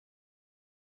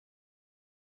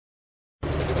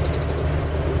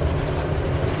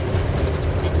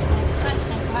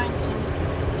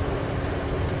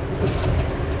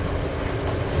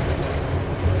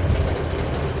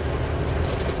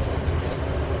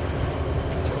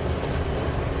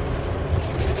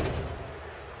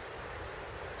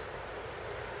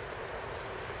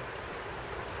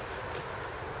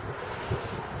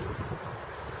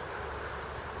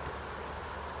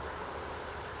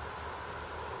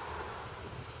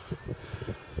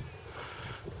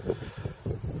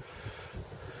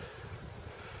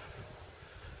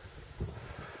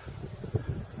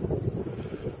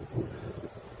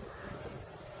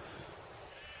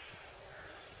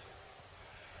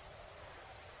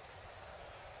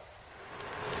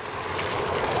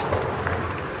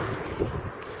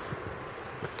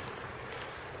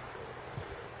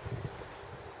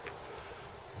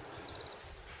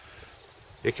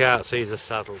You can't see the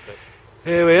saddle bit.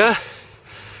 Here we are,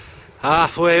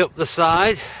 halfway up the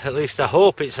side, at least I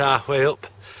hope it's halfway up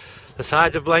the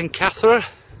side of Blencathra,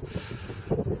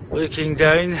 looking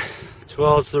down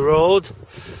towards the road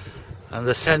and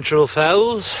the central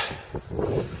fells.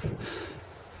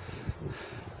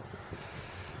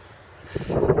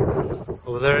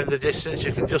 Over there in the distance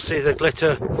you can just see the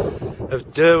glitter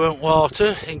of Derwent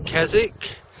water in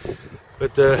Keswick,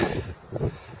 with the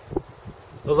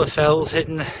other fells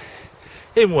hidden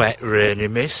in wet rainy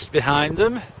mist behind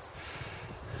them.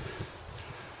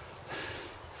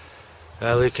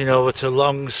 Looking over to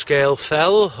Longscale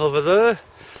Fell over there,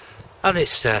 and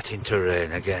it's starting to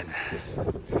rain again.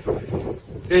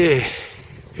 Hey,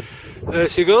 there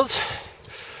she goes.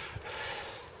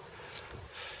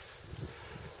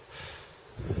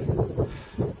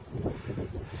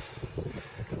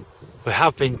 We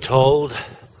have been told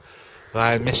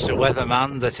by Mr.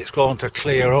 Weatherman that it's going to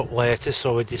clear up later,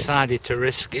 so we decided to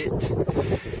risk it.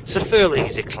 It's a fairly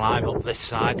easy climb up this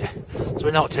side, so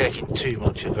we're not taking too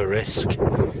much of a risk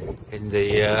in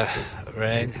the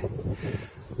rain.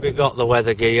 We've got the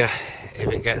weather gear if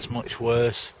it gets much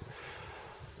worse,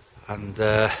 and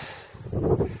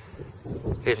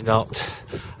if not,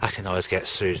 I can always get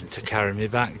Susan to carry me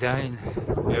back down.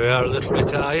 Here we are a little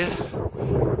bit higher,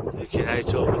 looking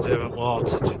out over Derwent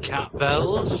water to Cat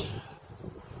Bells.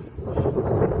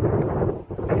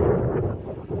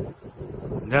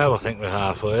 Now I think we're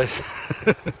halfway.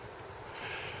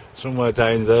 Somewhere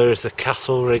down there is the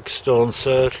Castle Rig Stone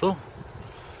Circle.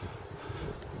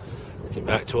 Looking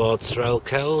back towards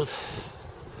Threlkeld.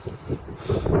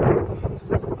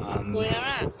 And we're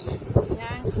at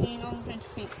 1900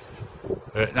 feet.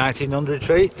 We're at 1900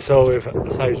 feet, so we're at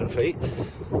 1000 feet.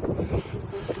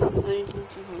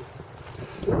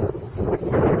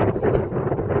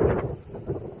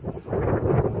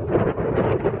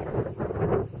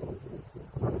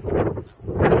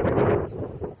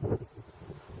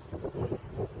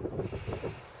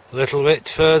 A little bit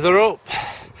further up,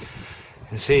 you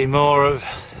can see more of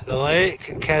the lake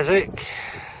at Keswick.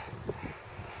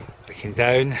 Looking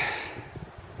down,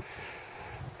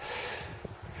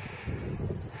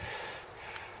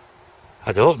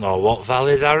 I don't know what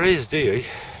valley there is, do you?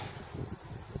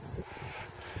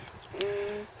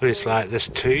 But it's like there's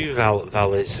two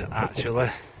valleys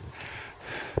actually.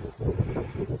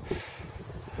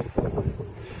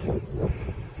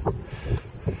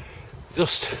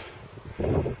 Just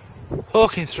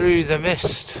walking through the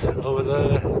mist over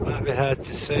there, might be hard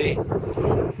to see.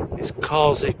 It's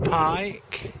Causey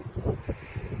Pike.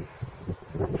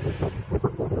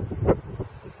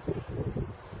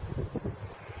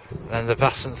 Then the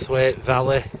Bassenthwaite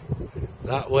Valley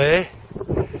that way.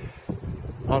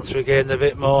 Once we gain a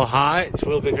bit more height,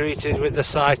 we'll be greeted with the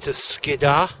sight of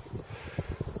Skiddaw,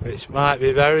 which might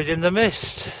be buried in the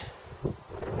mist.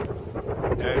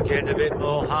 Now we gain a bit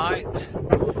more height,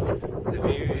 the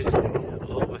view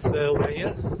over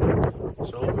Thirlmere,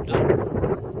 Soapdon.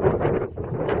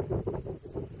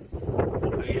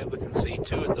 Over here we can see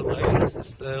two of the lakes,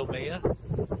 there's Thirlmere.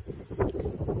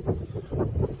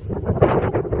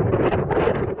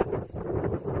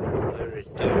 There is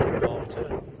Derwent water,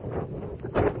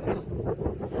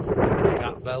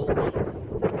 Cat Bells.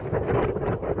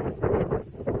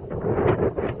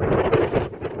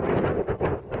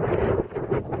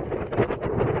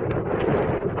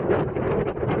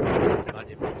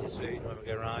 When we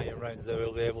get around there,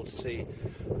 we'll be able to see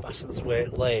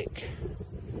Bassenthwaite Lake.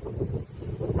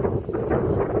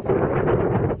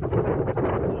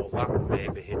 Oh, that may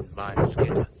be hidden by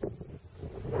Skiddaw.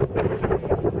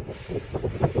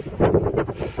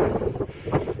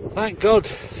 Thank God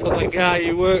for the guy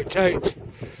who worked out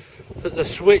that the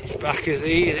switchback is the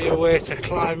easier way to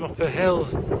climb up a hill.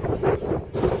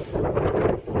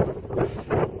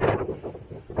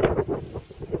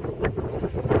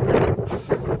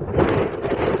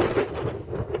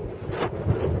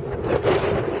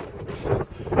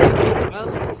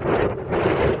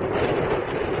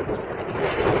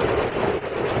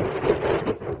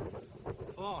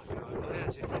 Fortunately,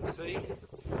 as you can see,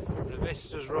 the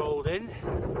mist has rolled in.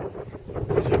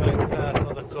 It's about part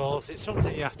of the course. It's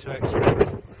something you have to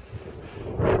expect.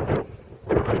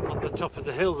 On the top of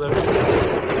the hill there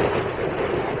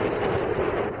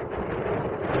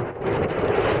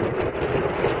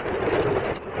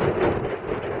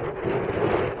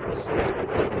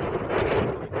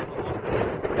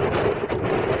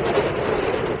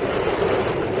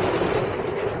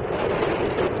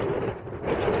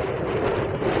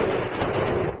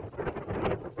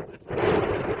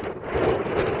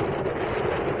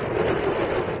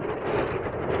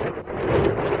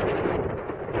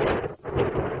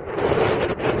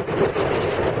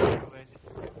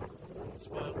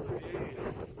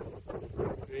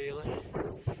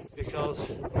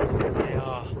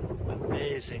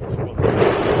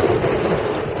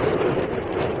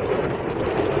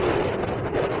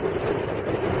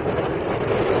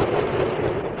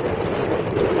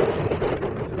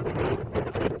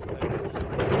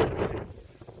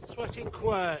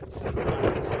squirt.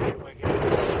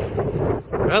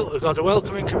 Well, we've got a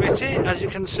welcoming committee, as you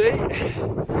can see,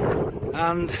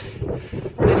 and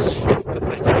this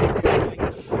pathetic thing.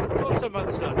 What's the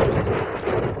other side?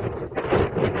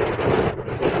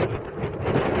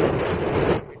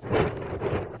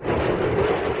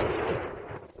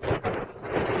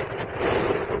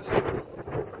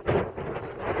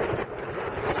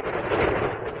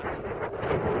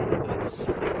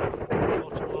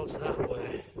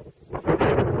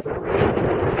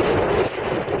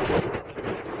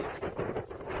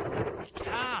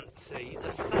 See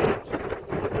the sun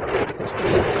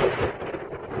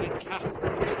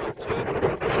Blencathra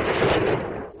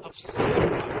of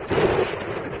sunlight.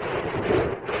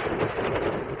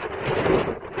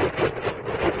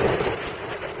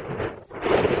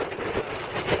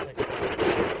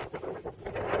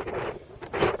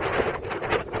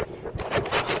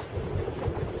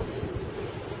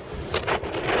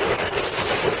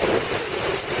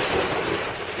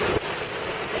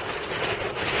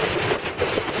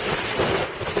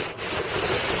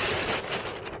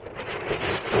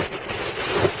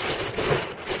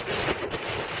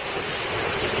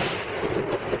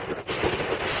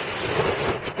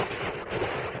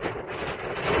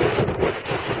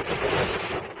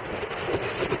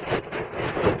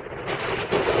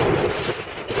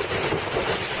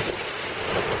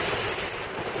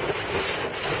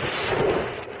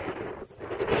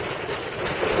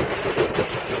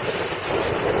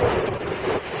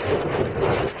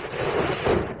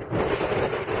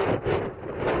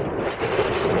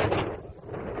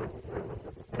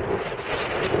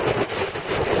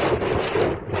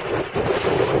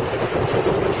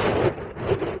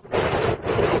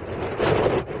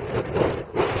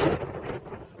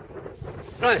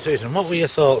 Right, Susan, what were your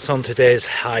thoughts on today's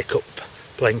hike up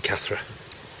Blencathra?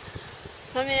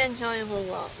 Very enjoyable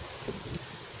walk.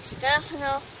 Starting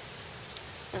off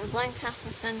at the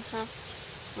Blencathra Centre,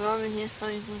 we're already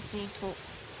 1,000 feet up.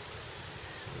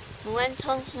 We went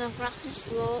on to the grassy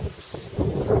slopes,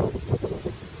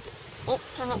 up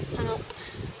and up and up.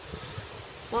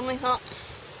 When we got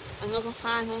another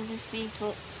 500 feet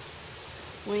up,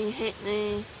 we hit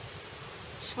the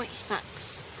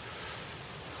switchbacks.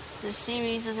 The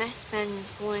series of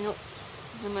S-bends going up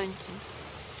the mountain.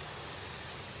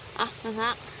 After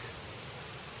that,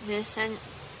 the ascent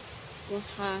was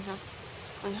harder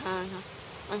and harder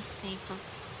and steeper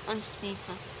and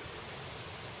steeper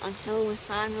until we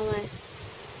finally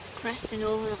crested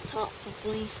over the top of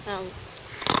Blencathra.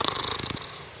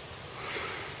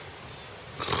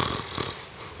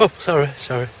 Oh, sorry.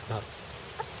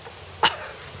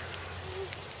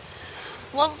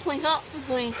 Once we got to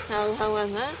Blencathra,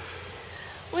 however,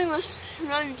 we were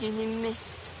surrounded in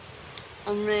mist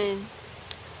and rain,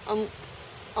 and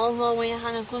although we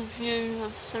had a good view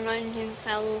of surrounding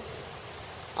fells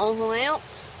all the way up,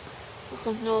 we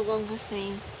could no longer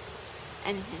see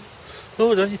anything.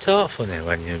 Oh, don't you talk funny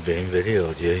when you're being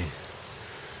videoed, you?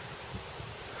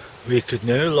 We could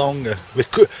no longer.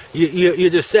 You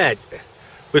just said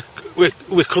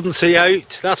we couldn't see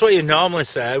out. That's what you normally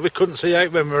say. We couldn't see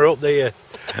out when we were up there.